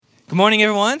Good morning,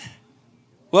 everyone.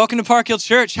 Welcome to Park Hill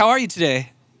Church. How are you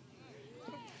today?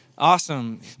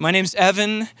 Awesome. My name's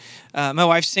Evan. My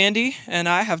wife, Sandy, and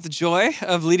I have the joy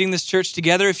of leading this church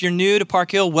together. If you're new to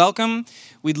Park Hill, welcome.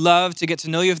 We'd love to get to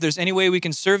know you. If there's any way we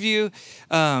can serve you,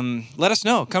 let us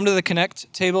know. Come to the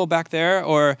Connect table back there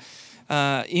or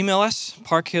email us,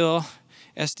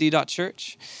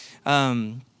 parkhillsd.church.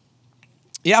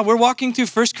 We're walking through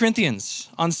 1 Corinthians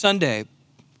on Sunday,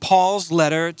 Paul's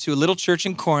letter to a little church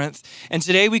in Corinth. And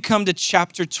today we come to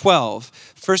chapter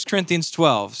 12, 1 Corinthians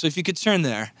 12. So if you could turn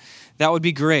there, that would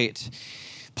be great.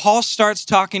 Paul starts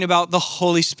talking about the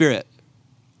Holy Spirit,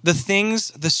 the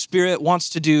things the Spirit wants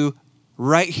to do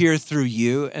right here through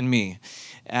you and me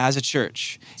as a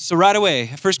church. So right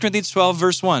away, 1 Corinthians 12,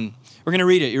 verse 1. We're going to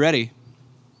read it. You ready?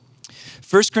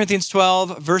 1 Corinthians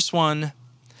 12, verse 1.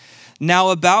 Now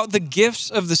about the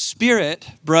gifts of the Spirit,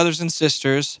 brothers and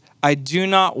sisters, I do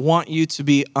not want you to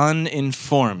be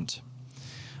uninformed.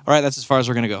 All right, that's as far as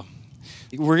we're going to go.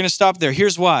 We're going to stop there.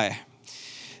 Here's why.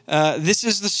 This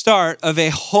is the start of a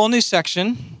whole new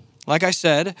section, like I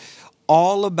said,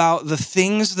 all about the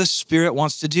things the Spirit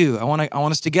wants to do. I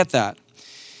want us to get that.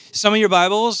 Some of your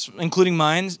Bibles, including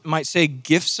mine, might say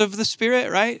gifts of the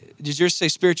Spirit, right? Did yours say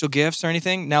spiritual gifts or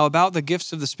anything? Now, about the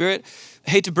gifts of the Spirit, I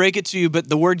hate to break it to you, but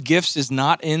the word gifts is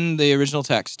not in the original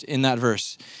text in that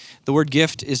verse. The word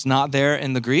gift is not there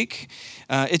in the Greek.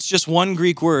 It's just one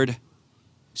Greek word,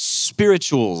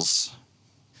 spirituals.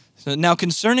 So now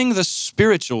concerning the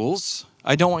spirituals,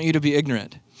 I don't want you to be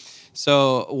ignorant.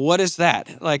 So what is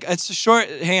that? Like, it's a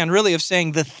shorthand really of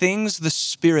saying the things the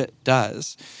Spirit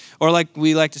does. Or like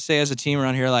we like to say as a team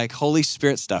around here, like Holy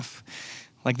Spirit stuff.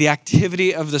 Like the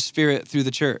activity of the Spirit through the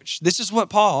church. This is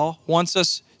what Paul wants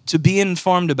us to be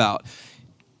informed about.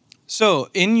 So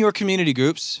in your community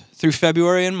groups through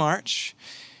February and March,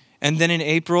 and then in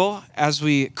April, as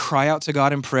we cry out to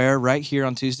God in prayer right here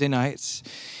on Tuesday nights,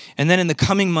 and then in the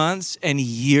coming months and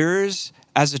years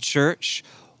as a church,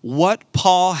 what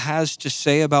Paul has to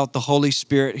say about the Holy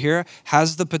Spirit here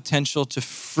has the potential to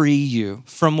free you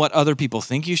from what other people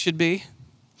think you should be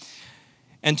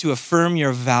and to affirm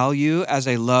your value as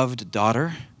a loved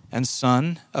daughter and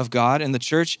son of God in the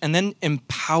church, and then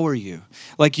empower you,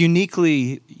 like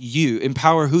uniquely you,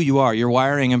 empower who you are, your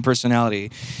wiring and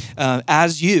personality,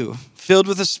 as you, filled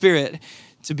with the Spirit,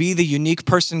 to be the unique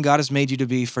person God has made you to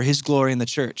be for His glory in the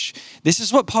church. This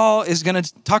is what Paul is going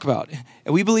to talk about.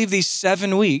 And we believe these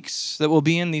 7 weeks that will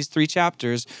be in these 3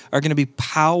 chapters are going to be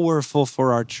powerful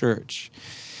for our church.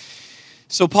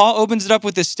 So Paul opens it up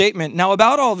with this statement. Now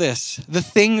about all this, the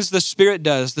things the Spirit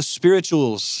does, the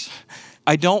spirituals,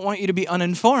 I don't want you to be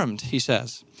uninformed, he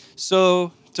says.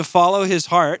 So to follow his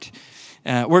heart,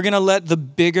 we're going to let the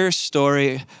bigger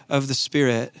story of the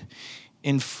Spirit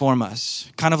inform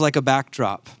us, kind of like a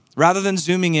backdrop. Rather than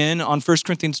zooming in on 1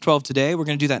 Corinthians 12 today, we're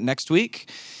going to do that next week.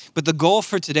 But the goal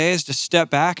for today is to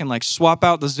step back and like swap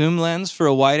out the zoom lens for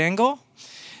a wide angle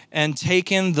and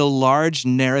take in the large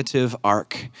narrative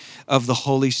arc of the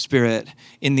Holy Spirit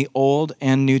in the Old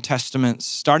and New Testaments,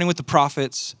 starting with the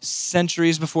prophets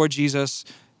centuries before Jesus,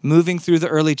 moving through the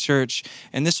early church,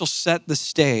 and this will set the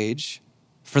stage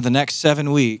for the next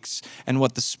 7 weeks and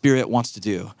what the Spirit wants to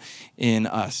do in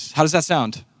us. How does that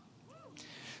sound?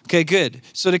 Okay, good.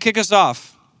 So to kick us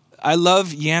off, I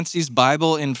love Yancey's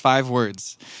Bible in 5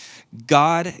 words.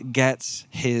 God gets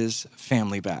His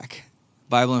family back.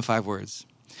 Bible in 5 words.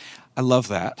 I love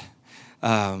that.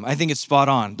 I think it's spot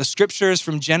on. The scriptures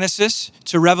from Genesis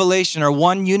to Revelation are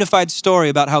one unified story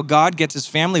about how God gets His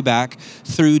family back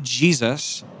through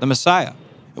Jesus, the Messiah.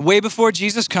 Way before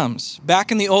Jesus comes,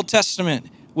 back in the Old Testament,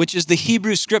 which is the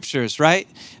Hebrew scriptures, right?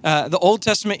 The Old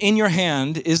Testament in your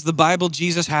hand is the Bible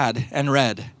Jesus had and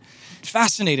read.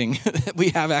 Fascinating that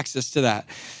we have access to that.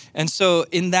 And so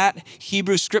in that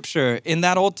Hebrew scripture, in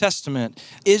that Old Testament,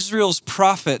 Israel's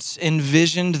prophets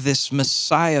envisioned this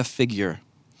Messiah figure,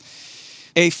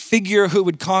 a figure who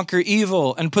would conquer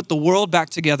evil and put the world back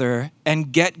together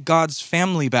and get God's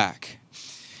family back.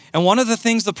 And one of the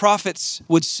things the prophets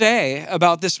would say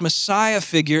about this Messiah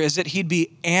figure is that he'd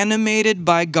be animated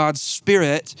by God's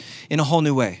Spirit in a whole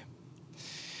new way.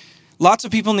 Lots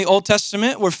of people in the Old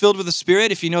Testament were filled with the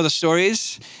Spirit, if you know the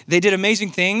stories. They did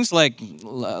amazing things like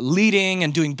leading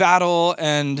and doing battle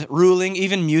and ruling,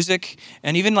 even music,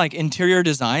 and even like interior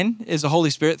design is a Holy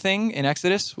Spirit thing in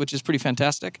Exodus, which is pretty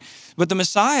fantastic. But the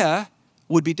Messiah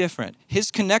would be different.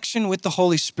 His connection with the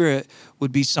Holy Spirit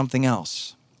would be something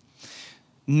else.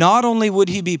 Not only would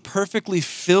he be perfectly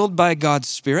filled by God's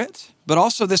Spirit, but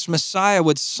also this Messiah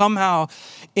would somehow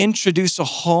introduce a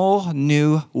whole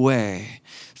new way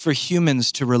for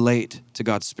humans to relate to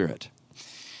God's Spirit.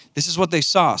 This is what they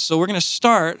saw. So we're going to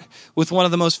start with one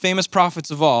of the most famous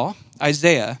prophets of all,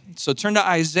 Isaiah. So turn to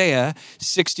Isaiah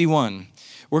 61.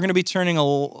 We're going to be turning a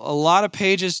lot of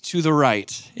pages to the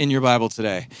right in your Bible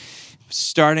today,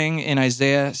 starting in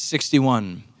Isaiah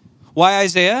 61. Why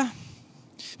Isaiah?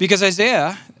 Because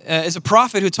Isaiah is a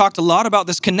prophet who talked a lot about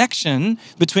this connection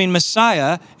between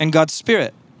Messiah and God's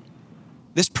Spirit.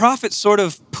 This prophet sort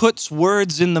of puts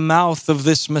words in the mouth of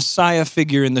this Messiah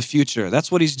figure in the future. That's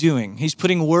what he's doing. He's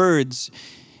putting words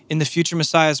in the future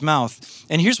Messiah's mouth.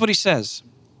 And here's what he says.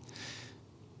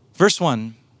 Verse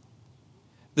 1,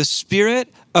 the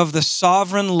Spirit of the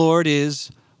sovereign Lord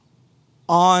is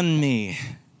on me.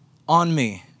 On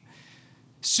me.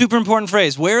 Super important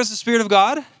phrase. Where is the Spirit of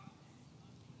God?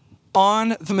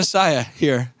 On the Messiah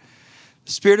here.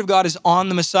 The Spirit of God is on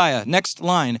the Messiah. Next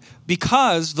line.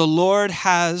 Because the Lord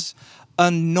has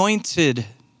anointed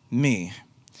me.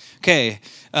 Okay,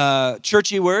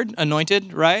 churchy word,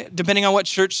 anointed, right? Depending on what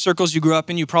church circles you grew up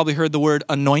in, you probably heard the word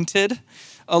anointed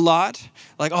a lot.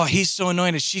 Like, oh, he's so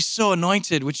anointed, she's so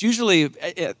anointed, which usually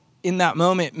in that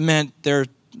moment meant they're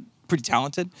pretty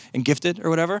talented and gifted or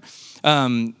whatever.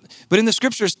 But in the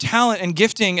scriptures, talent and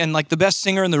gifting and like the best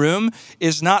singer in the room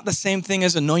is not the same thing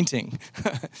as anointing.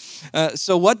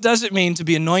 So what does it mean to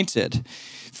be anointed?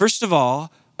 First of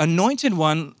all, anointed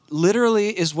one literally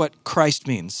is what Christ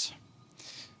means.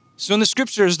 So in the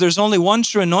scriptures, there's only one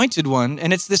true anointed one,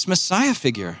 and it's this Messiah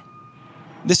figure.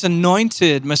 This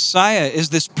anointed Messiah is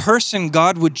this person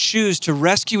God would choose to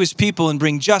rescue his people and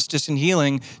bring justice and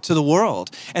healing to the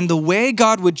world. And the way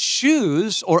God would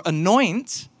choose or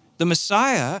anoint the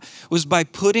Messiah was by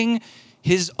putting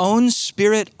his own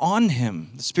Spirit on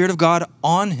him, the Spirit of God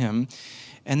on him,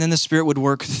 and then the Spirit would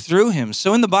work through him.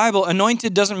 So in the Bible,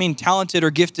 anointed doesn't mean talented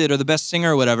or gifted or the best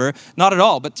singer or whatever, not at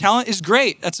all. But talent is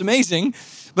great, that's amazing.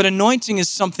 But anointing is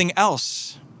something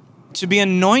else. To be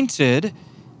anointed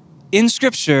in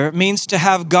Scripture means to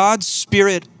have God's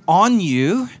Spirit on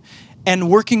you and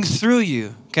working through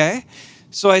you, okay?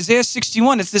 So Isaiah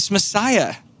 61, it's this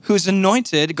Messiah who's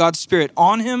anointed, God's Spirit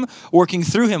on him, working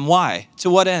through him. Why? To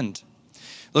what end?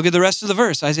 Look at the rest of the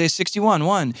verse, Isaiah 61,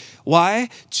 1. Why?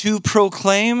 To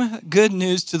proclaim good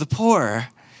news to the poor.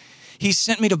 He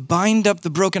sent me to bind up the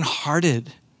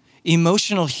brokenhearted,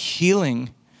 emotional healing,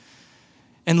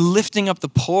 and lifting up the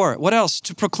poor. What else?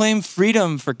 To proclaim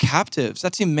freedom for captives.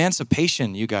 That's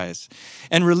emancipation, you guys.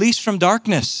 And release from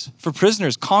darkness for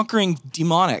prisoners, conquering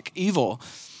demonic evil.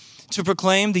 To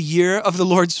proclaim the year of the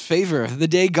Lord's favor, the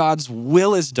day God's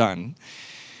will is done.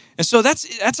 And so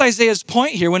that's Isaiah's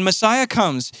point here. When Messiah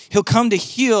comes, he'll come to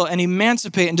heal and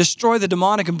emancipate and destroy the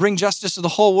demonic and bring justice to the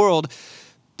whole world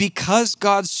because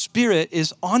God's Spirit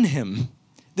is on him.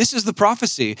 This is the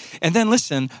prophecy. And then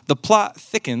listen, the plot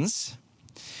thickens.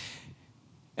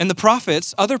 And the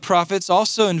prophets, other prophets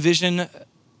also envision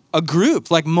a group,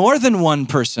 like more than one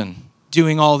person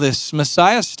doing all this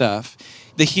Messiah stuff,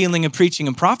 the healing and preaching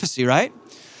and prophecy, right?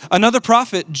 Another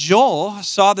prophet, Joel,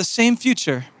 saw the same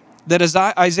future that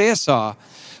Isaiah saw.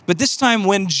 But this time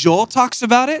when Joel talks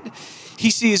about it, he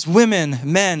sees women,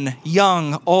 men,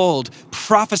 young, old,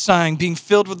 prophesying, being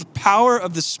filled with the power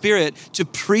of the Spirit to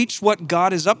preach what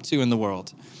God is up to in the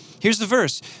world. Here's the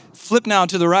verse. Flip now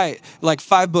to the right, like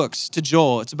 5 books to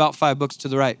Joel. It's about 5 books to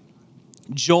the right.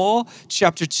 Joel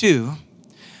chapter 2,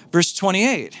 verse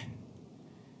 28.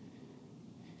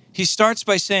 He starts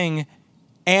by saying,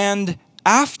 and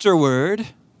afterward,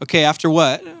 okay, after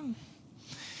what?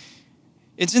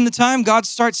 It's in the time God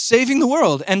starts saving the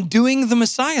world and doing the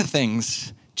Messiah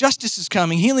things. Justice is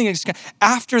coming, healing is coming.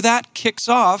 After that kicks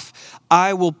off,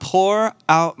 I will pour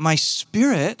out my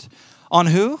Spirit on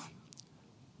who?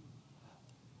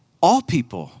 All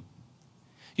people.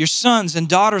 Your sons and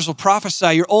daughters will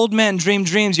prophesy. Your old men dream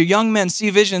dreams. Your young men see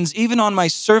visions. Even on my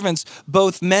servants,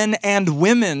 both men and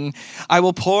women, I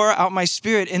will pour out my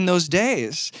Spirit in those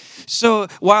days. So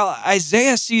while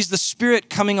Isaiah sees the Spirit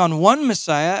coming on one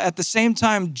Messiah, at the same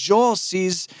time, Joel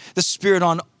sees the Spirit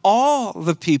on all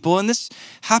the people. And this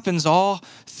happens all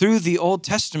through the Old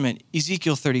Testament.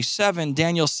 Ezekiel 37,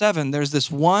 Daniel 7, there's this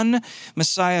one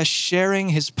Messiah sharing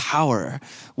his power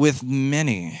with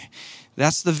many.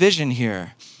 That's the vision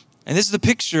here. And this is the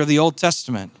picture of the Old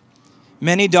Testament.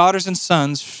 Many daughters and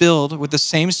sons filled with the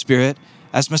same Spirit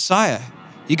as Messiah.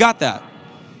 You got that?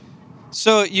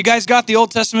 So you guys got the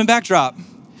Old Testament backdrop.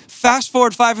 Fast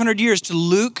forward 500 years to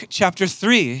Luke chapter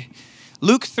 3.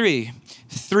 Luke 3.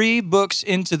 3 books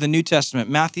into the New Testament.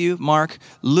 Matthew, Mark,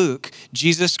 Luke.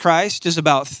 Jesus Christ is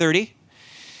about 30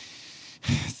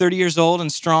 years old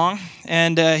and strong.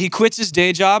 And he quits his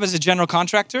day job as a general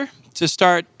contractor to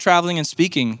start traveling and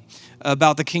speaking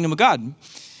about the kingdom of God.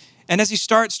 And as he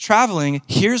starts traveling,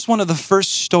 here's one of the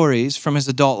first stories from his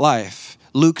adult life.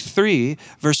 Luke 3,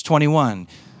 verse 21.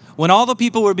 When all the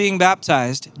people were being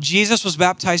baptized, Jesus was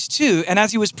baptized too. And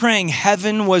as he was praying,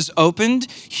 heaven was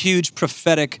opened. Huge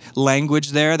prophetic language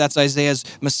there. That's Isaiah's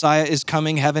Messiah is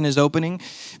coming, heaven is opening.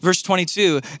 Verse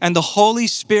 22, and the Holy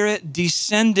Spirit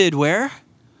descended where?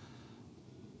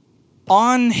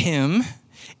 On him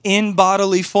in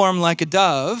bodily form like a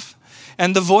dove.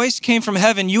 And the voice came from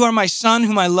heaven, you are my son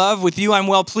whom I love, with you I'm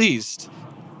well pleased.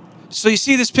 So you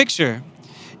see this picture.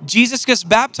 Jesus gets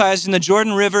baptized in the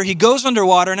Jordan River. He goes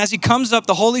underwater, and as he comes up,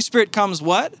 the Holy Spirit comes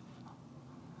what?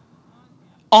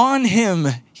 On him.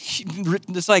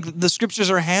 It's like the scriptures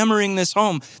are hammering this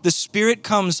home. The Spirit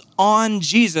comes on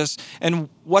Jesus, and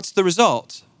what's the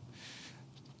result?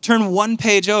 Turn one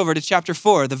page over to chapter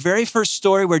 4, the very first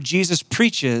story where Jesus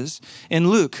preaches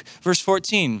in Luke, verse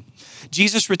 14.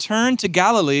 Jesus returned to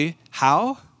Galilee.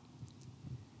 How?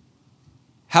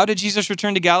 How did Jesus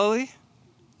return to Galilee?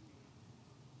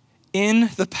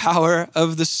 In the power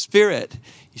of the Spirit.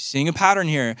 You're seeing a pattern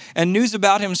here. And news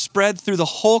about him spread through the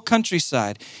whole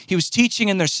countryside. He was teaching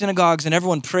in their synagogues and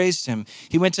everyone praised him.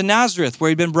 He went to Nazareth where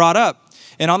he'd been brought up.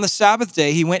 And on the Sabbath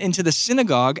day, he went into the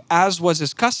synagogue as was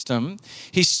his custom.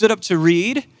 He stood up to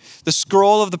read. The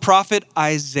scroll of the prophet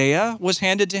Isaiah was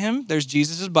handed to him. There's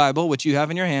Jesus' Bible, which you have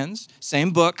in your hands.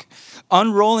 Same book.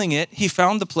 Unrolling it, he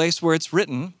found the place where it's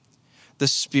written, the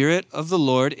Spirit of the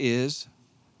Lord is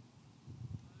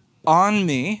on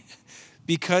me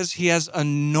because he has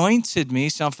anointed me.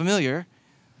 Sound familiar?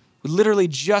 We literally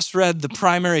just read the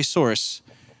primary source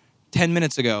 10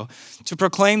 minutes ago. To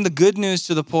proclaim the good news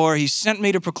to the poor, he sent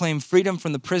me to proclaim freedom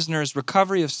from the prisoners,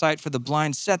 recovery of sight for the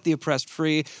blind, set the oppressed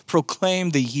free, proclaim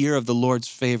the year of the Lord's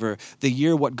favor, the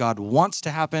year what God wants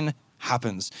to happen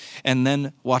happens. And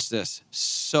then watch this,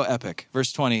 so epic.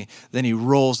 Verse 20, then he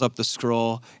rolls up the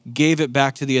scroll, gave it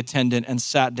back to the attendant and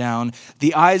sat down.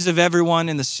 The eyes of everyone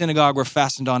in the synagogue were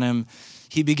fastened on him.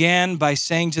 He began by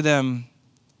saying to them,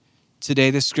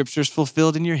 today this scripture is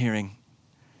fulfilled in your hearing.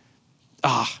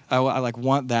 I like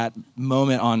want that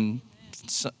moment on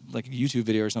like a YouTube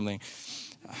video or something.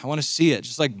 I want to see it,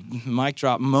 just like mic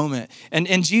drop moment.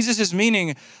 And Jesus is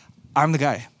meaning, I'm the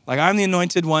guy. Like I'm the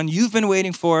anointed one you've been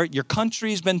waiting for, your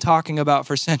country's been talking about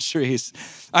for centuries.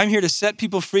 I'm here to set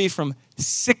people free from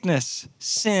sickness,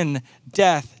 sin,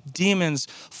 death, demons,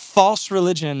 false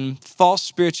religion, false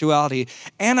spirituality.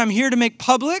 And I'm here to make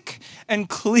public and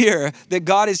clear that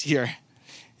God is here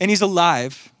and he's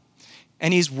alive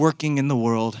and he's working in the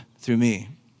world through me.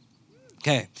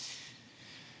 Okay,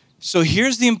 so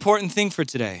here's the important thing for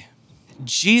today.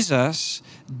 Jesus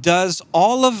does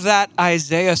all of that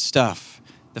Isaiah stuff,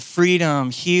 the freedom,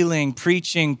 healing,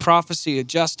 preaching, prophecy,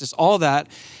 justice, all that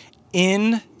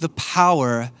in the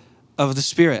power of the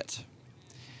Spirit.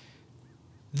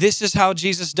 This is how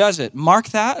Jesus does it. Mark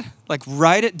that, like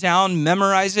write it down,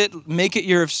 memorize it, make it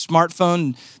your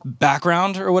smartphone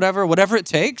background or whatever it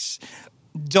takes.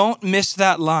 Don't miss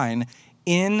that line,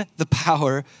 in the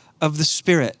power of the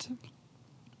Spirit.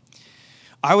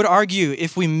 I would argue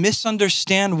if we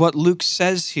misunderstand what Luke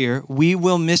says here, we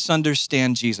will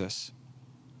misunderstand Jesus.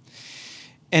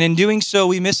 And in doing so,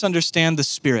 we misunderstand the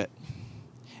Spirit.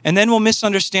 And then we'll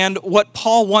misunderstand what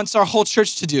Paul wants our whole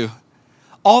church to do.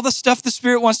 All the stuff the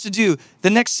Spirit wants to do. The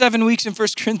next 7 weeks in 1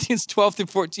 Corinthians 12 through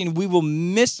 14, we will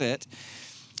miss it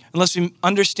unless we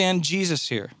understand Jesus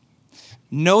here.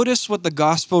 Notice what the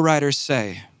gospel writers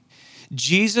say.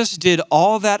 Jesus did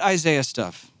all that Isaiah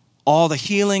stuff, all the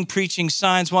healing, preaching,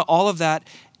 signs, all of that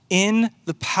in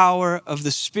the power of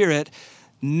the Spirit,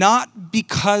 not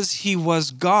because he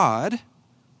was God,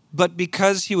 but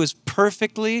because he was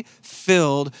perfectly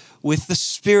filled with the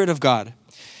Spirit of God.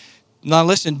 Now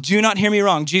listen, do not hear me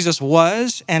wrong. Jesus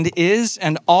was and is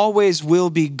and always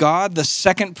will be God, the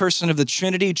second person of the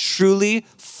Trinity, truly,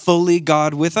 fully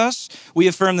God with us. We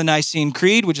affirm the Nicene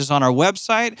Creed, which is on our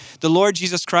website. The Lord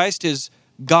Jesus Christ is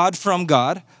God from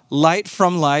God, light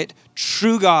from light,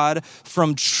 true God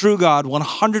from true God,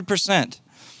 100%.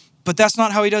 But that's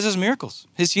not how he does his miracles,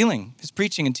 his healing, his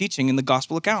preaching and teaching in the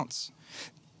gospel accounts.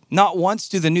 Not once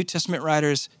do the New Testament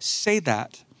writers say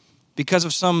that because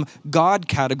of some God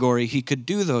category he could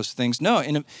do those things. No,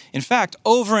 in fact,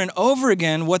 over and over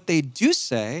again, what they do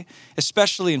say,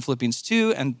 especially in Philippians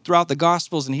 2 and throughout the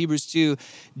Gospels in Hebrews 2,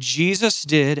 Jesus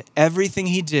did everything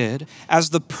he did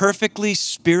as the perfectly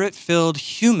Spirit-filled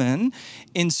human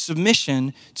in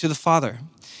submission to the Father.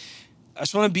 I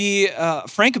just want to be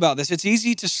frank about this. It's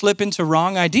easy to slip into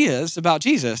wrong ideas about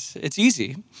Jesus. It's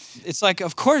easy. It's like,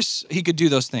 of course he could do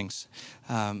those things.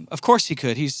 Of course he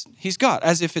could. He's God.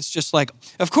 As if it's just like,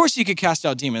 of course he could cast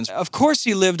out demons. Of course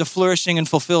he lived a flourishing and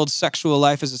fulfilled sexual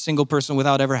life as a single person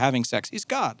without ever having sex. He's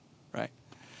God, right?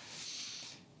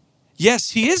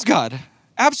 Yes, he is God.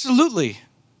 Absolutely.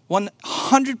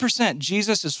 100%.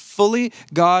 Jesus is fully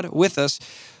God with us.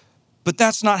 But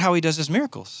that's not how he does his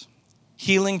miracles.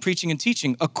 Healing, preaching, and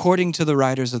teaching according to the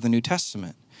writers of the New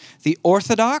Testament. The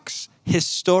orthodox,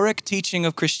 historic teaching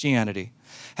of Christianity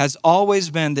has always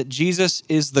been that Jesus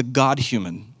is the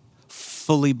God-human,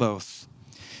 fully both.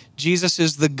 Jesus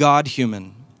is the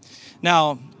God-human.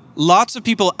 Now, lots of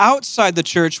people outside the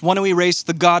church want to erase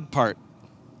the God part,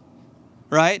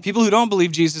 right? People who don't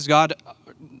believe Jesus is God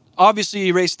obviously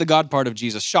erase the God part of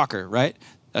Jesus. Shocker, right?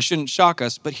 That shouldn't shock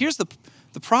us. But here's the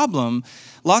problem.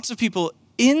 Lots of people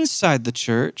inside the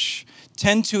church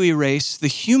tend to erase the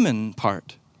human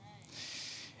part.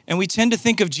 And we tend to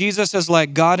think of Jesus as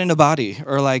like God in a body,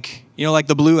 or like, like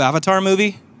the blue Avatar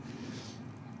movie.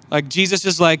 Like Jesus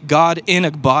is like God in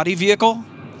a body vehicle.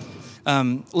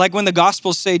 Like when the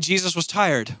Gospels say Jesus was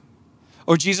tired,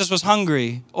 or Jesus was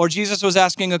hungry, or Jesus was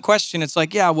asking a question. It's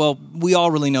like, yeah, well, we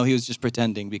all really know he was just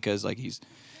pretending because like he's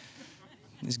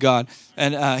God.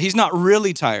 And he's not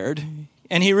really tired.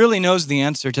 And he really knows the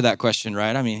answer to that question,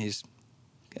 right? I mean, he's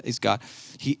God.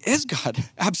 He is God,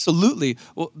 absolutely.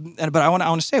 Well, but I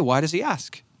want to say, why does he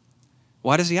ask?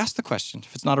 Why does he ask the question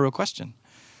if it's not a real question?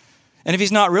 And if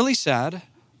he's not really sad,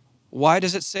 why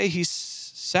does it say he's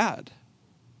sad?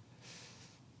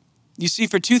 You see,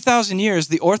 for 2,000 years,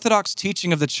 the orthodox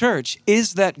teaching of the church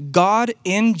is that God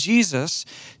in Jesus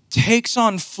takes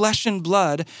on flesh and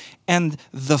blood and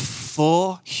the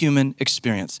full human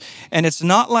experience. And it's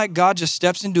not like God just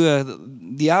steps into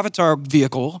the avatar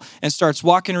vehicle and starts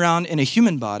walking around in a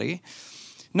human body.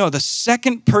 No, the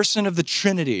second person of the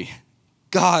Trinity,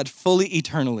 God fully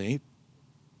eternally,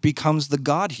 becomes the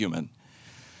God-human.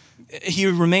 He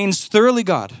remains thoroughly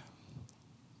God,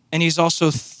 and he's also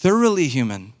thoroughly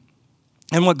human.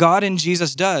 And what God in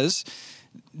Jesus does,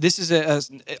 this is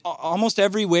almost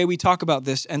every way we talk about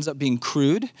this ends up being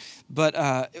crude,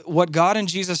 but what God in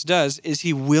Jesus does is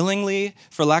he willingly,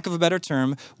 for lack of a better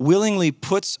term, willingly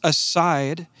puts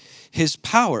aside his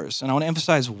powers. And I want to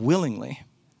emphasize willingly.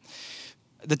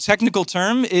 The technical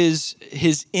term is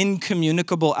his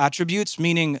incommunicable attributes,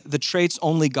 meaning the traits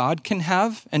only God can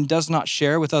have and does not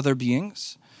share with other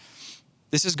beings.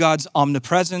 This is God's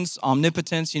omnipresence,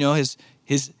 omnipotence,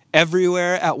 his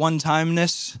everywhere at one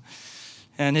timeness,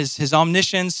 and his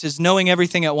omniscience, his knowing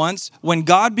everything at once. When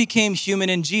God became human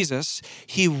in Jesus,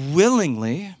 he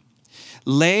willingly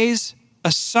lays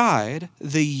aside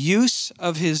the use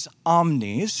of his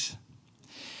omnis,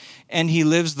 and he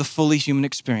lives the fully human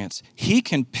experience. He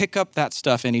can pick up that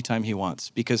stuff anytime he wants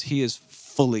because he is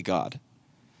fully God,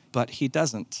 but he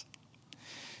doesn't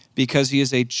because he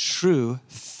is a true,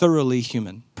 thoroughly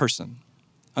human person.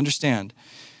 Understand?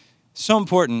 So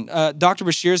important. Dr.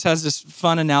 Bashirs has this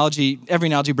fun analogy. Every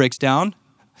analogy breaks down,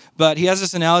 but he has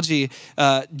this analogy.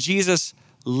 Jesus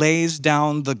lays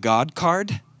down the God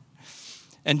card.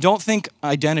 And don't think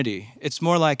identity. It's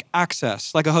more like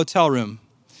access, like a hotel room.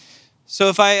 So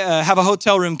if I have a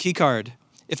hotel room key card,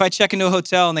 if I check into a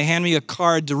hotel and they hand me a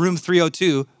card to room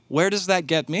 302, where does that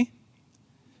get me?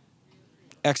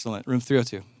 Excellent, room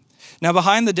 302. Now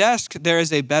behind the desk, there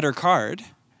is a better card.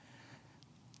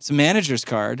 It's a manager's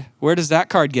card. Where does that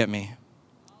card get me?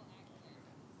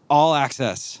 All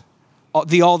access. All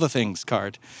the things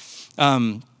card.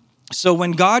 So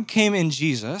when God came in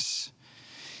Jesus,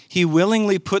 he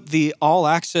willingly put the all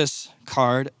access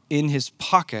card in his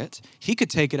pocket. He could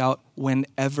take it out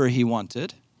whenever he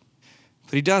wanted,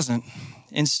 but he doesn't.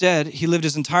 Instead, he lived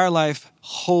his entire life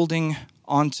holding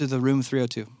onto the room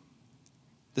 302,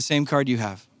 the same card you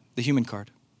have, the human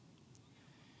card,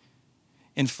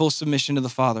 in full submission to the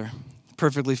Father,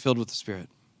 perfectly filled with the Spirit.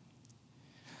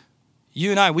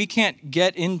 You and I, we can't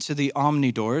get into the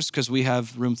Omni doors because we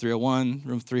have room 301,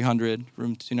 room 300,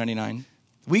 room 299.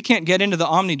 We can't get into the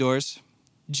Omni doors.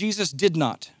 Jesus did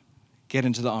not get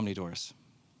into the Omni doors.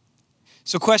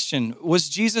 So question, was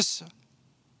Jesus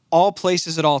all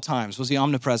places at all times? Was he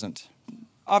omnipresent?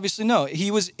 Obviously no,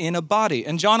 he was in a body.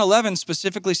 And John 11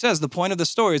 specifically says the point of the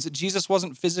story is that Jesus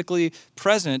wasn't physically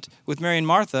present with Mary and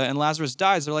Martha and Lazarus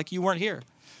dies. They're like, you weren't here.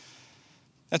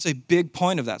 That's a big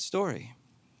point of that story.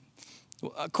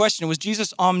 A question, was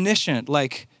Jesus omniscient,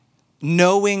 like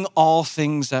knowing all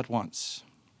things at once?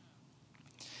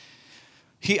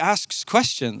 He asks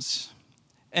questions.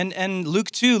 And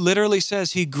Luke 2 literally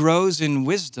says he grows in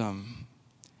wisdom.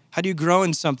 How do you grow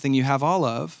in something you have all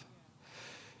of?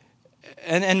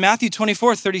 And Matthew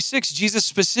 24:36, Jesus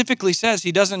specifically says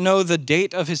he doesn't know the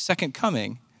date of his second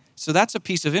coming. So that's a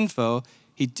piece of info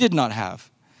he did not have.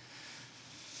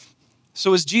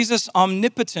 So is Jesus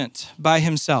omnipotent by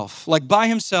himself? Like by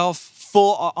himself,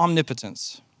 full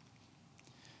omnipotence?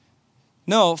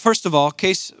 No, first of all,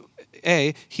 case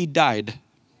A, he died.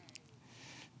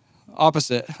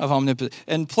 Opposite of omnipotent.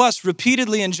 And plus,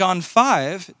 repeatedly in John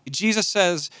 5, Jesus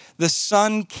says, the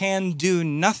Son can do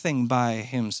nothing by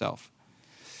himself.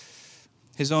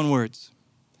 His own words.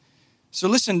 So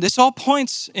listen, this all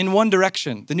points in one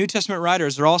direction. The New Testament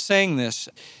writers are all saying this.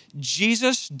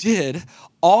 Jesus did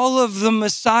all of the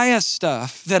Messiah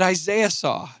stuff that Isaiah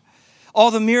saw. All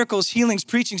the miracles, healings,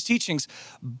 preachings, teachings,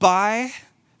 by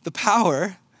the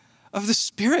power of the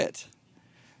Spirit.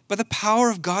 By the power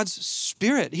of God's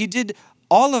Spirit. He did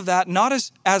all of that, not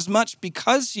as much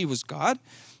because he was God,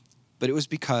 but it was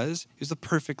because he was the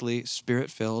perfectly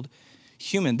Spirit-filled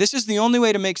human. This is the only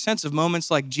way to make sense of moments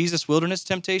like Jesus' wilderness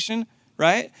temptation,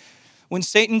 right? When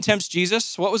Satan tempts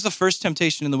Jesus, what was the first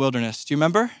temptation in the wilderness? Do you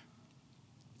remember?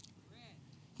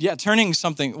 Yeah, turning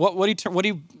something. What do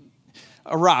you,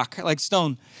 a rock, like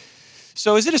stone.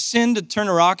 So is it a sin to turn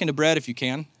a rock into bread if you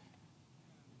can?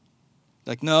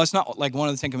 Like, no, it's not like one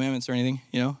of the 10 Commandments or anything,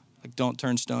 like don't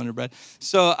turn stone to bread.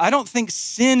 So I don't think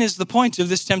sin is the point of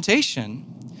this temptation.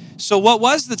 So what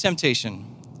was the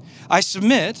temptation? I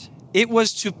submit it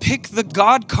was to pick the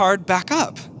God card back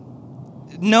up.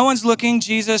 No one's looking,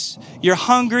 Jesus, you're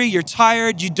hungry, you're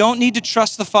tired, you don't need to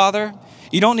trust the Father.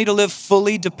 You don't need to live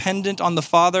fully dependent on the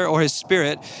Father or his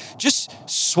Spirit. Just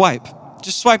swipe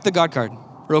the God card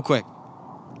real quick.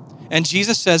 And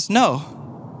Jesus says no.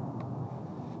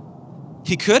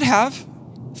 He could have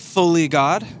fully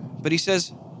God, but he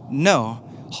says no,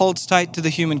 holds tight to the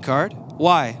human card.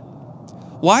 Why?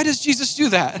 Why does Jesus do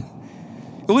that?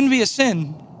 It wouldn't be a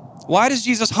sin. Why does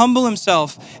Jesus humble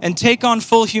himself and take on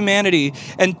full humanity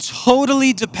and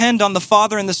totally depend on the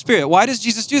Father and the Spirit? Why does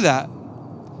Jesus do that?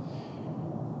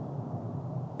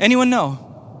 Anyone know?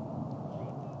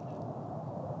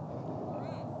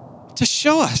 To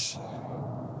show us.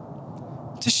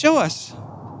 To show us.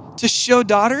 To show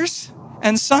daughters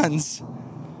and sons.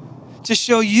 To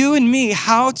show you and me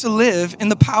how to live in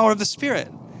the power of the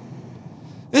Spirit.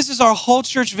 This is our whole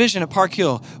church vision at Park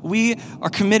Hill. We are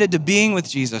committed to being with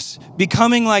Jesus,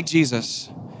 becoming like Jesus,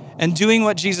 and doing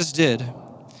what Jesus did.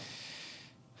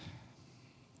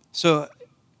 So,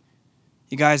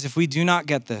 you guys, if we do not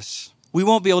get this, we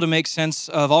won't be able to make sense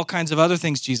of all kinds of other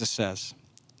things Jesus says.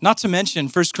 Not to mention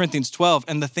 1 Corinthians 12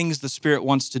 and the things the Spirit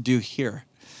wants to do here.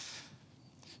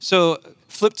 So,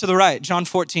 flip to the right, John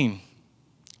 14.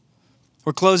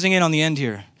 We're closing in on the end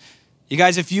here. You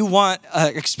guys, if you want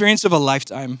an experience of a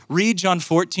lifetime, read John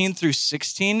 14 through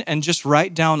 16 and just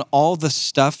write down all the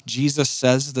stuff Jesus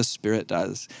says the Spirit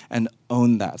does and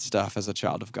own that stuff as a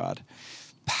child of God.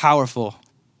 Powerful.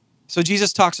 So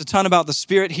Jesus talks a ton about the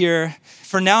Spirit here.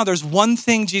 For now, there's one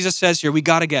thing Jesus says here we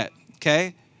got to get,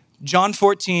 okay? John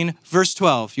 14, verse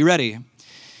 12. You ready?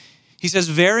 He says,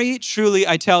 very truly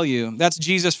I tell you, that's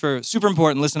Jesus for super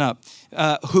important, listen up.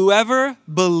 Whoever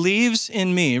believes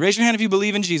in me, raise your hand if you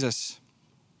believe in Jesus.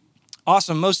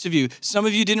 Awesome, most of you. Some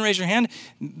of you didn't raise your hand.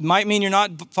 Might mean you're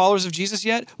not followers of Jesus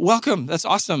yet. Welcome, that's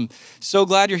awesome. So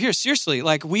glad you're here. Seriously,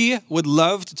 we would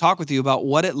love to talk with you about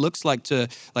what it looks like to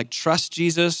trust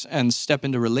Jesus and step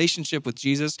into relationship with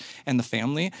Jesus and the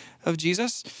family of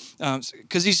Jesus.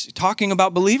 Because he's talking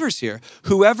about believers here.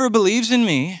 Whoever believes in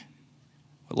me,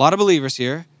 a lot of believers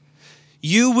here,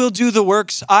 you will do the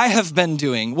works I have been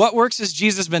doing. What works has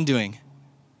Jesus been doing?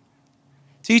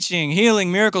 Teaching,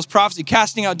 healing, miracles, prophecy,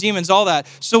 casting out demons, all that.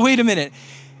 So wait a minute.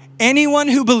 Anyone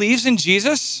who believes in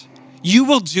Jesus, you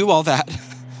will do all that.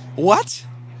 What?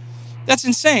 That's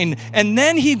insane. And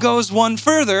then he goes one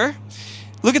further.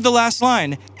 Look at the last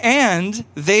line. And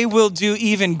they will do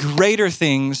even greater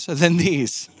things than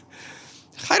these.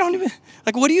 What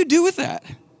do you do with that?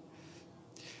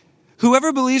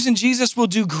 Whoever believes in Jesus will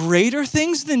do greater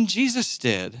things than Jesus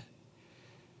did.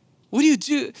 What do you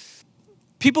do?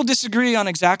 People disagree on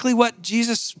exactly what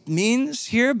Jesus means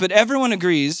here, but everyone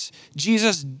agrees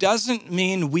Jesus doesn't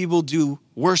mean we will do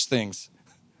worse things,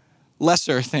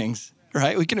 lesser things,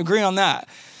 right? We can agree on that.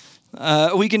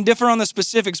 We can differ on the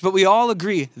specifics, but we all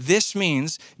agree this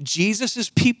means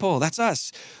Jesus' people, that's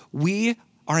us. We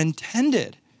are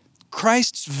intended.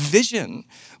 Christ's vision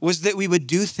was that we would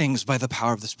do things by the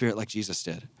power of the Spirit like Jesus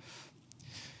did.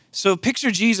 So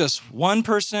picture Jesus, one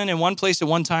person in one place at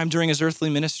one time during his earthly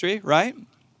ministry, right?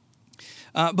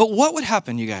 But what would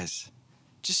happen, you guys?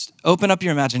 Just open up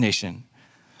your imagination.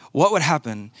 What would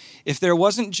happen if there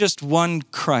wasn't just one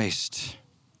Christ,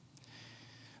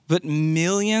 but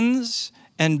millions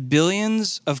and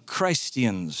billions of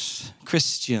Christians,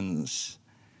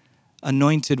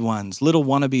 anointed ones, little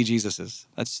wannabe Jesuses.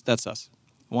 That's us,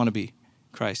 wannabe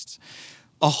Christs.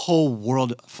 A whole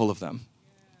world full of them.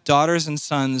 Daughters and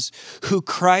sons who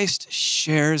Christ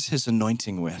shares his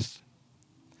anointing with.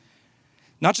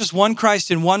 Not just one Christ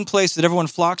in one place that everyone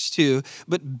flocks to,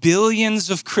 but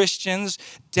billions of Christians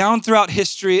down throughout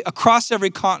history, across every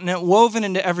continent, woven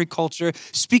into every culture,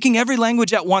 speaking every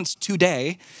language at once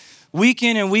today, week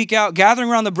in and week out, gathering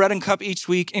around the bread and cup each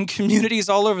week in communities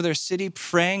all over their city,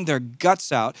 praying their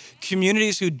guts out.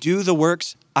 Communities who do the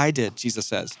works I did, Jesus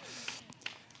says.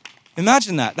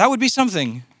 Imagine that. That would be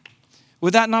something.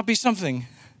 Would that not be something?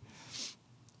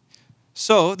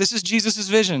 So this is Jesus'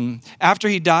 vision. After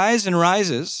he dies and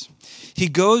rises, he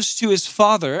goes to his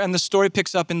Father, and the story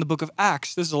picks up in the book of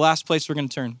Acts. This is the last place we're going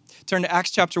to turn. Turn to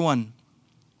Acts chapter 1.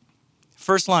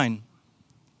 First line.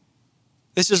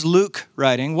 This is Luke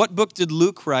writing. What book did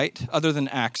Luke write other than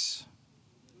Acts?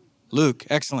 Luke.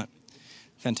 Excellent.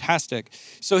 Fantastic.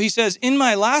 So he says, in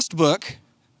my last book,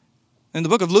 in the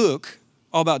book of Luke,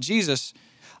 all about Jesus,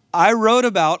 I wrote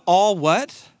about all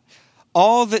what?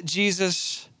 All that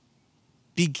Jesus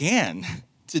began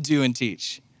to do and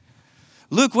teach.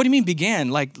 Luke, what do you mean began?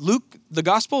 Like Luke, the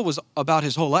gospel was about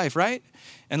his whole life, right?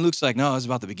 And Luke's like, no, it was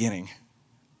about the beginning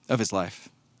of his life.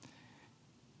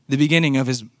 The beginning of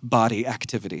his body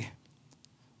activity.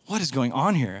 What is going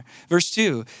on here? Verse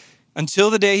 2, until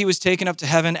the day he was taken up to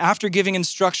heaven after giving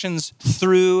instructions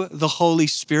through the Holy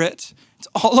Spirit. It's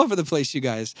all over the place, you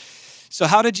guys. So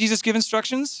how did Jesus give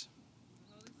instructions?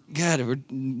 Good.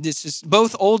 This is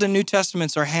both Old and New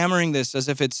Testaments are hammering this as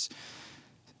if it's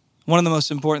one of the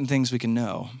most important things we can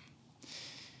know.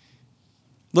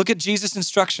 Look at Jesus'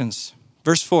 instructions.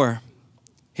 Verse 4.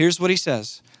 Here's what he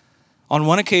says. On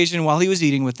one occasion, while he was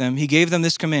eating with them, he gave them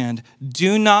this command: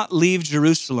 do not leave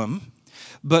Jerusalem,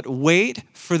 but wait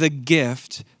for the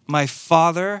gift my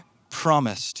Father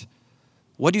promised.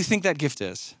 What do you think that gift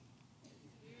is?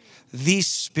 The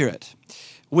Spirit,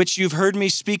 which you've heard me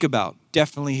speak about.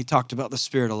 Definitely he talked about the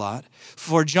Spirit a lot.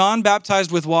 For John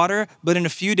baptized with water, but in a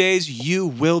few days you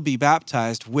will be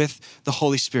baptized with the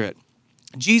Holy Spirit.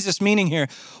 Jesus, meaning here,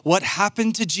 what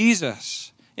happened to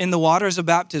Jesus in the waters of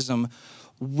baptism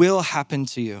will happen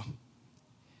to you.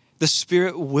 The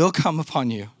Spirit will come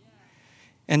upon you.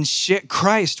 And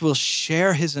Christ will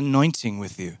share his anointing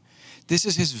with you. This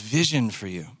is his vision for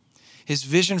you. His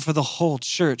vision for the whole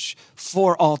church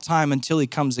for all time until he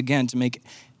comes again to make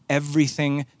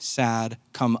everything sad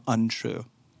come untrue.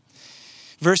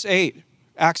 Verse 8,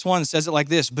 Acts 1 says it like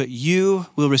this: but you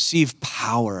will receive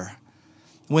power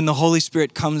when the Holy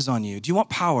Spirit comes on you. Do you want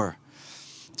power?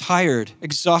 Tired,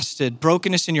 exhausted,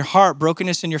 brokenness in your heart,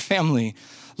 brokenness in your family,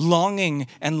 longing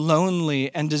and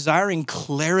lonely and desiring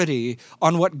clarity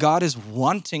on what God is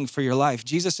wanting for your life.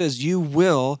 Jesus says you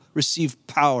will receive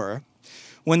power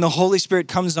when the Holy Spirit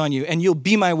comes on you, and you'll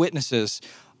be my witnesses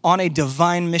on a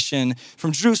divine mission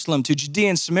from Jerusalem to Judea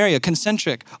and Samaria,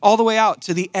 concentric, all the way out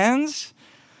to the ends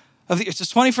of the, it's the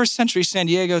 21st century San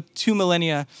Diego, 2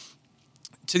 millennia,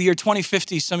 to the year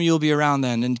 2050, some of you will be around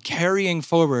then, and carrying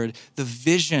forward the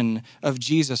vision of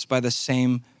Jesus by the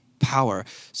same power.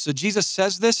 So Jesus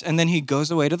says this, and then he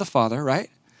goes away to the Father, right?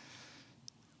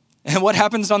 And what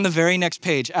happens on the very next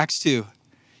page, Acts 2?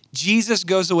 Jesus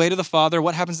goes away to the Father.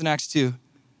 What happens in Acts 2?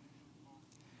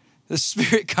 The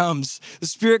Spirit comes. The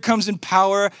Spirit comes in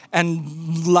power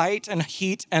and light and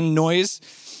heat and noise.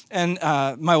 And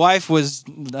my wife was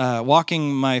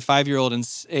walking my 5-year-old and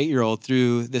 8-year-old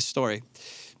through this story.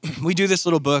 We do this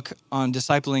little book on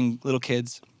discipling little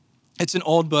kids. It's an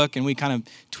old book, and we kind of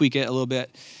tweak it a little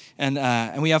bit,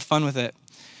 and we have fun with it.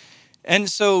 And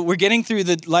so we're getting through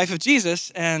the life of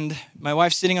Jesus, and my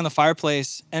wife's sitting on the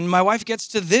fireplace, and my wife gets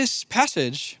to this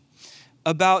passage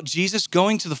about Jesus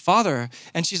going to the Father,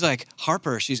 and she's like,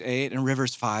 Harper, she's 8, and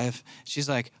River's 5. She's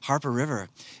like, Harper, River,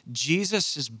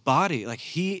 Jesus' body, like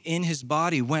he in his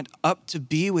body went up to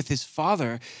be with his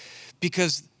Father,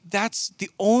 because that's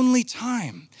the only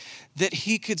time that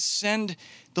he could send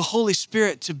the Holy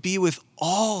Spirit to be with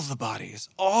all the bodies,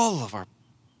 all of our.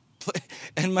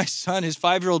 And my son, his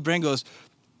 5-year-old brain goes,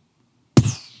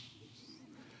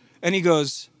 and he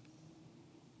goes,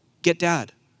 get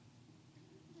Dad.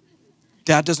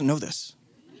 Dad doesn't know this.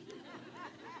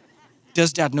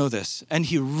 Does Dad know this? And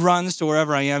he runs to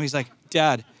wherever I am. He's like,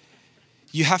 Dad,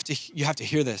 you have to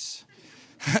hear this.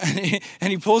 and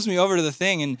he pulls me over to the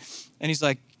thing, and he's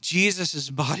like,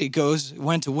 Jesus' body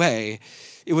went away.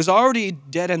 It was already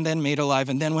dead and then made alive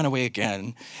and then went away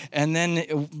again. And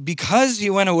then because he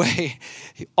went away,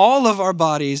 all of our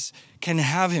bodies can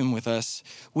have him with us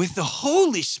with the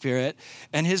Holy Spirit,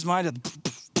 and his mind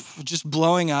just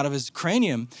blowing out of his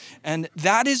cranium. And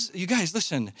that is, you guys,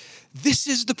 listen, this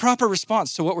is the proper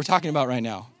response to what we're talking about right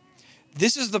now.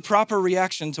 This is the proper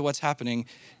reaction to what's happening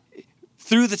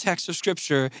through the text of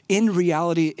Scripture in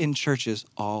reality in churches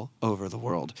all over the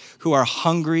world who are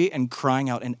hungry and crying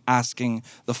out and asking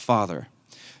the Father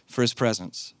for his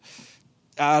presence.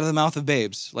 Out of the mouth of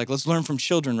babes. Like, let's learn from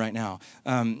children right now.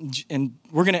 And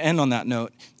we're going to end on that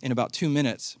note in about 2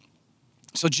 minutes.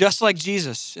 So just like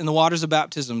Jesus in the waters of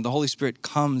baptism, the Holy Spirit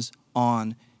comes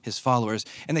on his followers,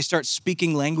 and they start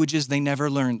speaking languages they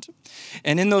never learned.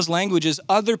 And in those languages,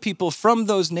 other people from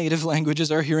those native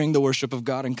languages are hearing the worship of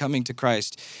God and coming to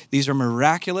Christ. These are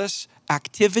miraculous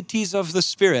activities of the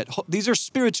Spirit. These are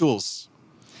spirituals.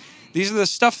 These are the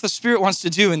stuff the Spirit wants to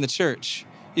do in the church,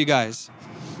 you guys.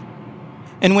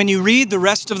 And when you read the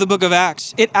rest of the book of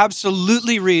Acts, it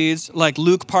absolutely reads like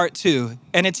Luke part 2,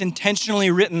 and it's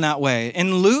intentionally written that way.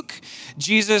 In Luke,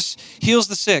 Jesus heals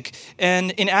the sick,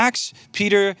 and in Acts,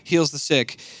 Peter heals the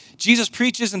sick. Jesus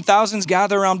preaches and thousands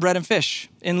gather around bread and fish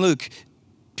in Luke.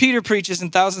 Peter preaches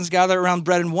and thousands gather around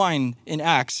bread and wine in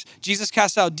Acts. Jesus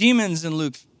casts out demons in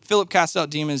Luke. Philip casts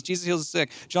out demons. Jesus heals the sick.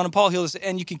 John and Paul heal the sick.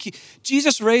 And you can keep.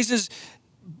 Jesus raises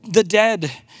the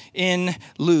dead in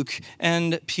Luke,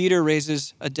 and Peter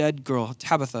raises a dead girl,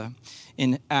 Tabitha,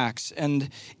 in Acts. And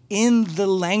in the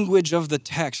language of the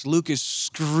text, Luke is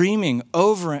screaming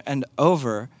over and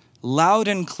over, loud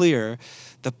and clear,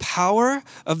 the power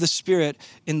of the Spirit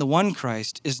in the one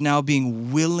Christ is now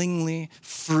being willingly,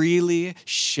 freely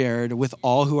shared with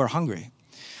all who are hungry,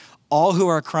 all who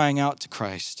are crying out to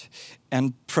Christ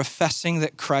and professing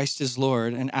that Christ is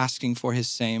Lord and asking for his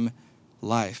same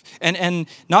life. And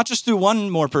not just through one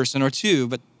more person or two,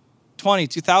 but 20,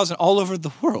 2,000 all over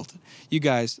the world. You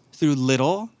guys, through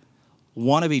little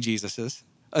wannabe Jesuses,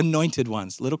 anointed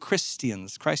ones, little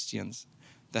Christians.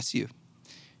 That's you.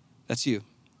 That's you.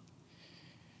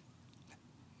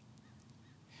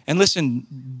 And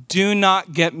listen, do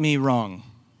not get me wrong.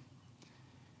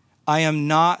 I am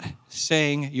not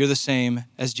saying you're the same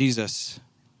as Jesus,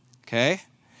 okay?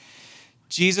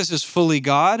 Jesus is fully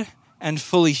God and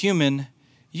fully human.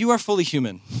 You are fully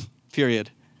human, period.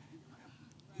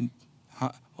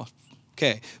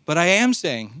 Okay, but I am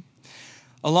saying,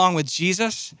 along with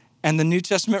Jesus and the New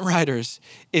Testament writers,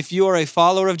 if you are a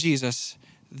follower of Jesus,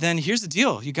 then here's the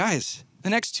deal, you guys. The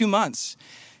next 2 months,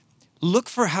 look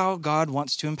for how God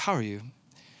wants to empower you.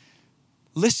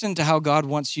 Listen to how God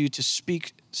wants you to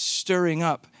speak stirring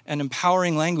up and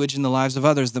empowering language in the lives of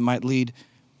others that might lead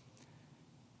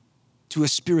to a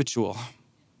spiritual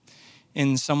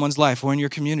in someone's life or in your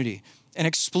community. And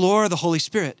explore the Holy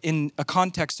Spirit in a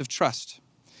context of trust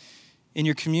in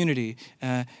your community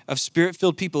of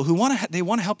Spirit-filled people who want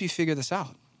to help you figure this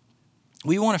out.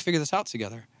 We want to figure this out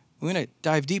together. We want to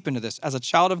dive deep into this. As a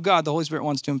child of God, the Holy Spirit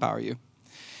wants to empower you,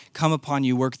 come upon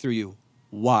you, work through you.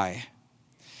 Why?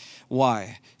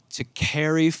 Why? To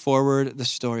carry forward the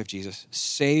story of Jesus,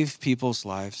 save people's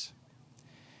lives,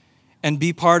 and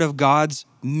be part of God's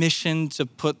mission to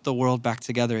put the world back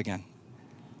together again.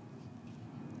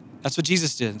 That's what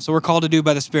Jesus did. So we're called to do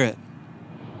by the Spirit.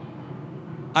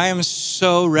 I am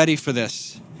so ready for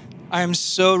this. I am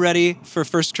so ready for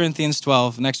 1 Corinthians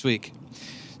 12 next week.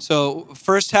 So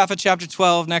first half of chapter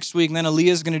 12 next week, and then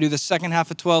Aaliyah's going to do the second half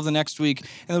of 12 the next week,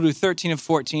 and they'll do 13 and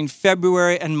 14,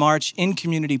 February and March in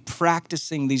community,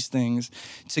 practicing these things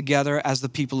together as the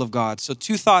people of God. So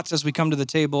 2 thoughts as we come to the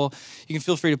table. You can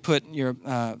feel free to put your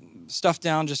stuff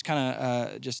down, just kind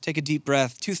of just take a deep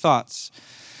breath. 2 thoughts.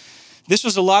 This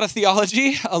was a lot of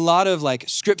theology, a lot of like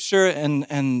scripture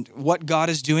and what God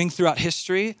is doing throughout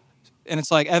history. And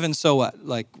it's like, Evan, so what?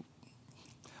 Like,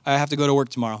 I have to go to work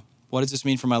tomorrow. What does this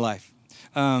mean for my life?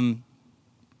 Number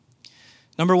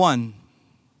one,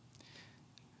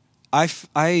 I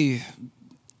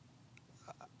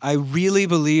really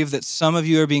believe that some of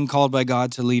you are being called by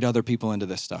God to lead other people into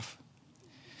this stuff.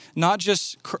 Not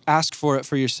just ask for it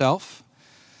for yourself,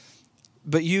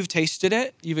 but you've tasted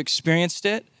it, you've experienced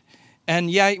it,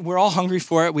 and yeah, we're all hungry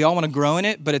for it. We all want to grow in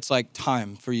it, but it's like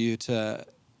time for you to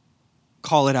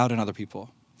call it out in other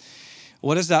people.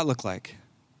 What does that look like?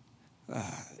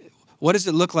 What does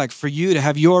it look like for you to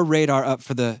have your radar up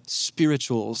for the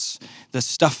spirituals, the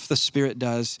stuff the Spirit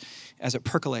does as it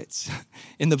percolates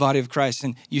in the body of Christ?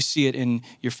 And you see it in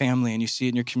your family, and you see it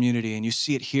in your community, and you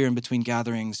see it here in between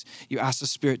gatherings. You ask the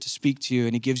Spirit to speak to you,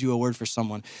 and he gives you a word for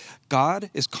someone.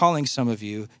 God is calling some of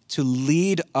you to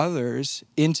lead others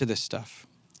into this stuff.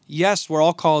 Yes, we're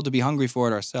all called to be hungry for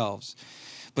it ourselves,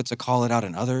 but to call it out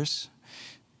in others,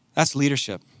 that's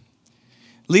leadership.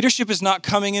 Leadership is not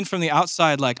coming in from the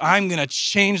outside like, I'm going to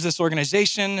change this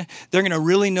organization. They're going to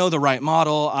really know the right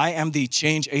model. I am the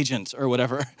change agent or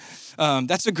whatever.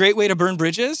 That's a great way to burn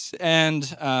bridges and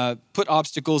put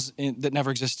obstacles that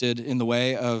never existed in the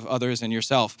way of others and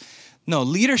yourself. No,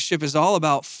 leadership is all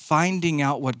about finding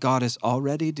out what God is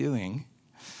already doing,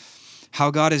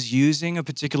 how God is using a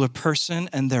particular person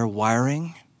and their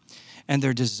wiring and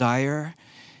their desire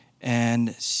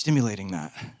and stimulating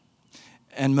that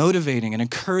and motivating and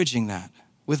encouraging that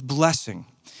with blessing.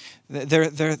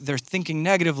 They're thinking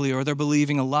negatively or they're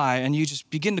believing a lie, and you just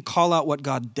begin to call out what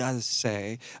God does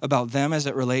say about them as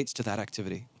it relates to that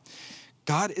activity.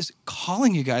 God is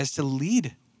calling you guys to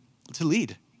lead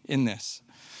in this.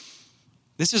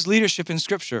 This is leadership in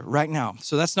Scripture right now.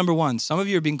 So that's number one. Some of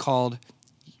you are being called,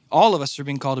 all of us are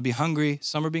being called to be hungry.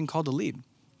 Some are being called to lead.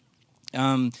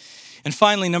 And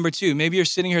finally, number two, maybe you're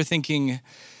sitting here thinking,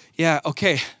 yeah,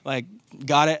 okay, like,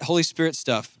 got it, Holy Spirit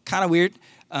stuff. Kind of weird,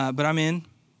 but I'm in.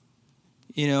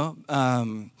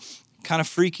 Kind of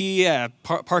freaky. Yeah,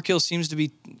 Park Hill seems to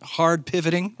be hard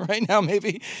pivoting right now,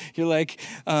 maybe. You're like,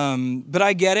 but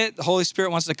I get it. The Holy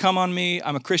Spirit wants to come on me.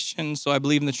 I'm a Christian, so I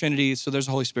believe in the Trinity, so there's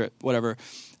a Holy Spirit, whatever.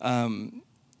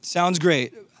 Sounds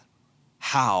great.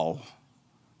 How?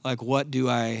 Like, what do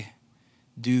I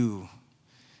do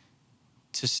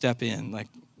to step in? Like,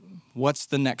 what's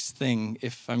the next thing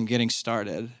if I'm getting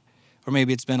started? Or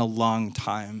maybe it's been a long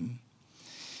time.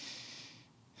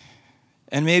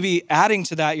 And maybe adding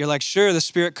to that, you're like, sure, the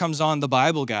Spirit comes on the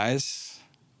Bible guys,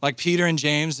 like Peter and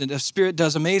James, and the Spirit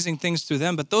does amazing things through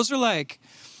them, but those are like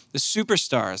the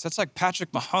superstars. That's like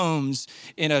Patrick Mahomes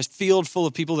in a field full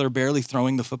of people that are barely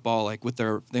throwing the football, like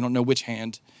they don't know which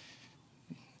hand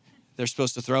they're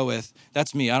supposed to throw with.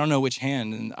 That's me. I don't know which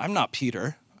hand, and I'm not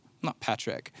Peter. I'm not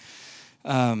Patrick.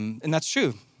 And that's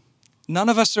true. None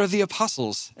of us are the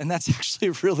apostles, and that's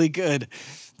actually really good.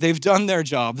 They've done their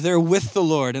job. They're with the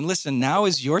Lord. And listen, now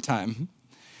is your time.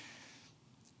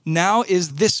 Now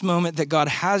is this moment that God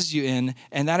has you in,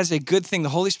 and that is a good thing. The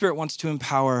Holy Spirit wants to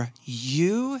empower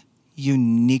you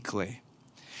uniquely.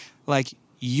 Like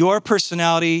your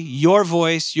personality, your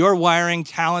voice, your wiring,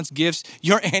 talents, gifts,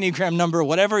 your Enneagram number,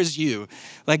 whatever is you.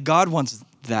 Like God wants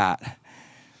that.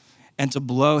 And to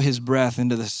blow his breath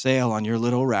into the sail on your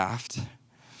little raft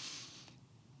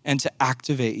and to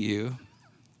activate you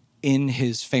in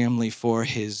his family for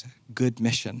his good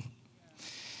mission.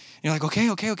 You're like,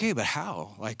 okay, but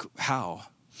how? Like, how?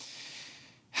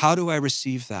 How do I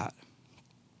receive that?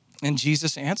 And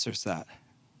Jesus answers that,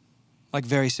 like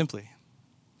very simply.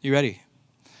 You ready?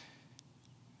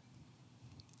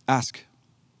 Ask.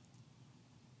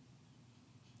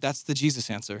 That's the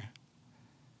Jesus answer.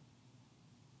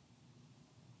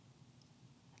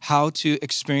 How to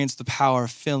experience the power,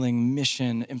 filling,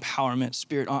 mission, empowerment,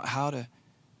 Spirit, how to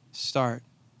start.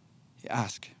 You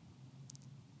ask.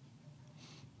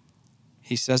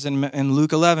 He says in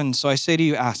Luke 11, so I say to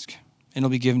you, ask, and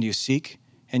it'll be given to you. Seek,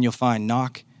 and you'll find.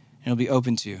 Knock, and it'll be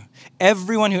open to you.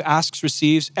 Everyone who asks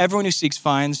receives. Everyone who seeks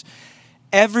finds.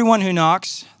 Everyone who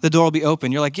knocks, the door will be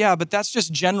open. You're like, yeah, but that's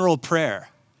just general prayer.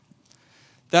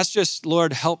 That's just,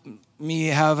 Lord, help me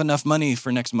have enough money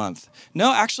for next month.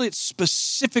 No, actually, it's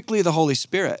specifically the Holy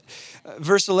Spirit.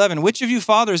 Verse 11, which of you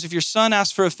fathers, if your son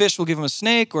asks for a fish, will give him a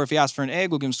snake, or if he asks for an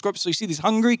egg, will give him a scorpion? So you see these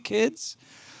hungry kids?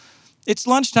 It's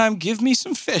lunchtime, give me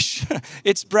some fish.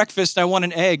 It's breakfast, I want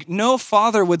an egg. No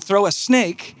father would throw a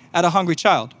snake at a hungry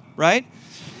child, right?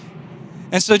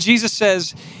 And so Jesus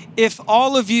says, if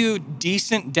all of you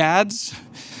decent dads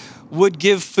would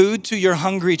give food to your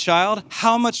hungry child,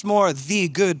 how much more the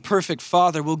good, perfect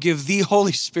Father will give the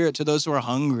Holy Spirit to those who are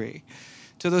hungry,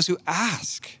 to those who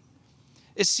ask.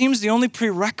 It seems the only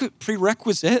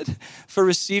prerequisite for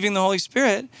receiving the Holy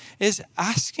Spirit is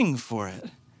asking for it.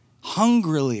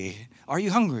 Hungrily. Are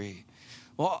you hungry?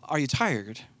 Well, are you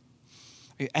tired?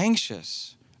 Are you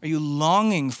anxious? Are you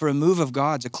longing for a move of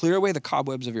God to clear away the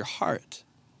cobwebs of your heart?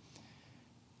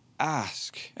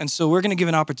 Ask. And so we're going to give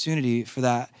an opportunity for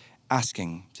that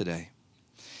asking today.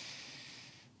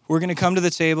 We're going to come to the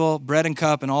table, bread and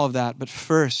cup and all of that. But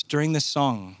first, during this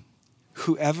song,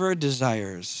 whoever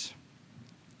desires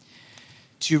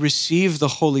to receive the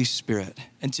Holy Spirit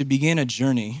and to begin a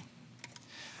journey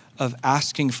of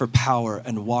asking for power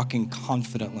and walking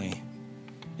confidently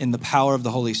in the power of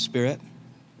the Holy Spirit,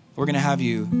 we're going to have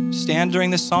you stand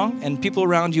during this song and people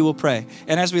around you will pray.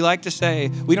 And as we like to say,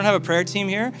 we don't have a prayer team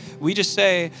here. We just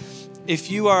say,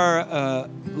 if you are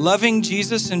loving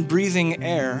Jesus and breathing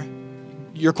air,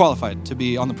 you're qualified to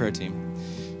be on the prayer team.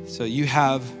 So you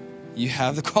have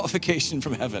the qualification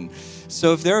from heaven.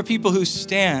 So if there are people who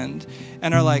stand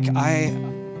and are like,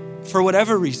 for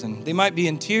whatever reason. They might be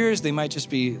in tears, they might just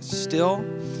be still,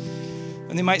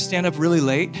 and they might stand up really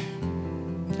late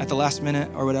at the last minute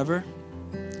or whatever.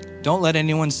 Don't let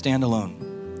anyone stand alone.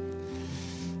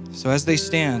 So as they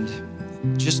stand,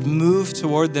 just move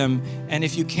toward them. And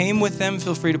if you came with them,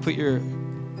 feel free to put your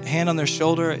hand on their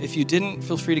shoulder. If you didn't,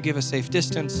 feel free to give a safe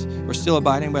distance. We're still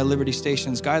abiding by Liberty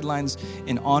Station's guidelines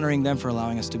in honoring them for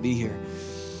allowing us to be here.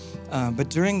 But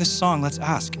during this song, let's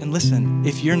ask and listen.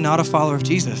 If you're not a follower of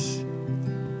Jesus,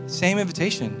 same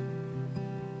invitation.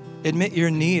 Admit your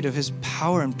need of his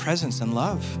power and presence and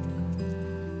love.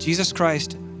 Jesus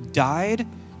Christ died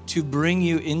to bring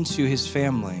you into his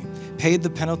family, paid the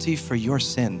penalty for your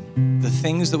sin, the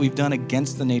things that we've done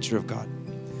against the nature of God.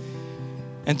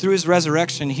 And through his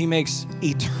resurrection, he makes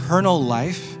eternal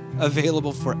life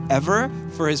available forever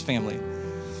for his family.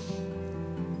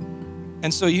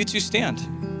 And so you two stand.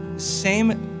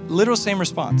 Literal same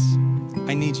response.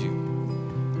 I need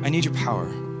you. I need your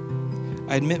power.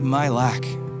 I admit my lack,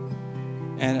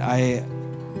 and I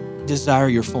desire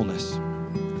your fullness.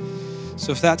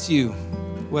 So if that's you,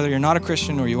 whether you're not a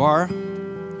Christian or you are,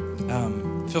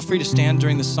 feel free to stand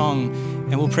during the song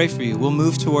and we'll pray for you. We'll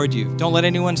move toward you. Don't let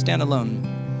anyone stand alone.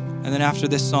 And then after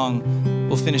this song,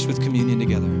 we'll finish with communion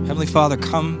together. Heavenly Father,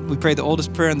 come. We pray the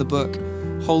oldest prayer in the book.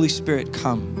 Holy Spirit,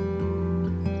 come.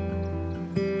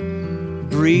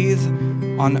 Breathe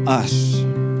on us.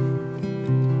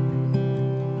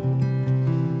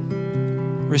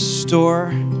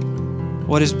 Restore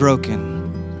what is broken.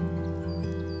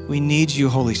 We need you,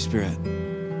 Holy Spirit,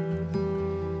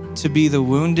 to be the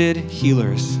wounded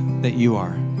healers that you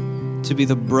are, to be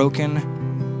the broken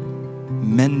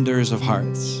menders of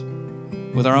hearts,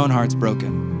 with our own hearts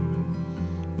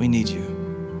broken. We need you.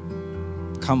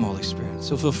 Come, Holy Spirit.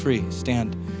 So feel free,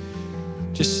 stand.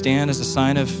 Just stand as a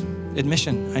sign of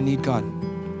admission. I need God.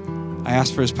 I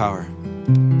ask for his power.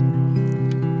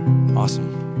 Awesome.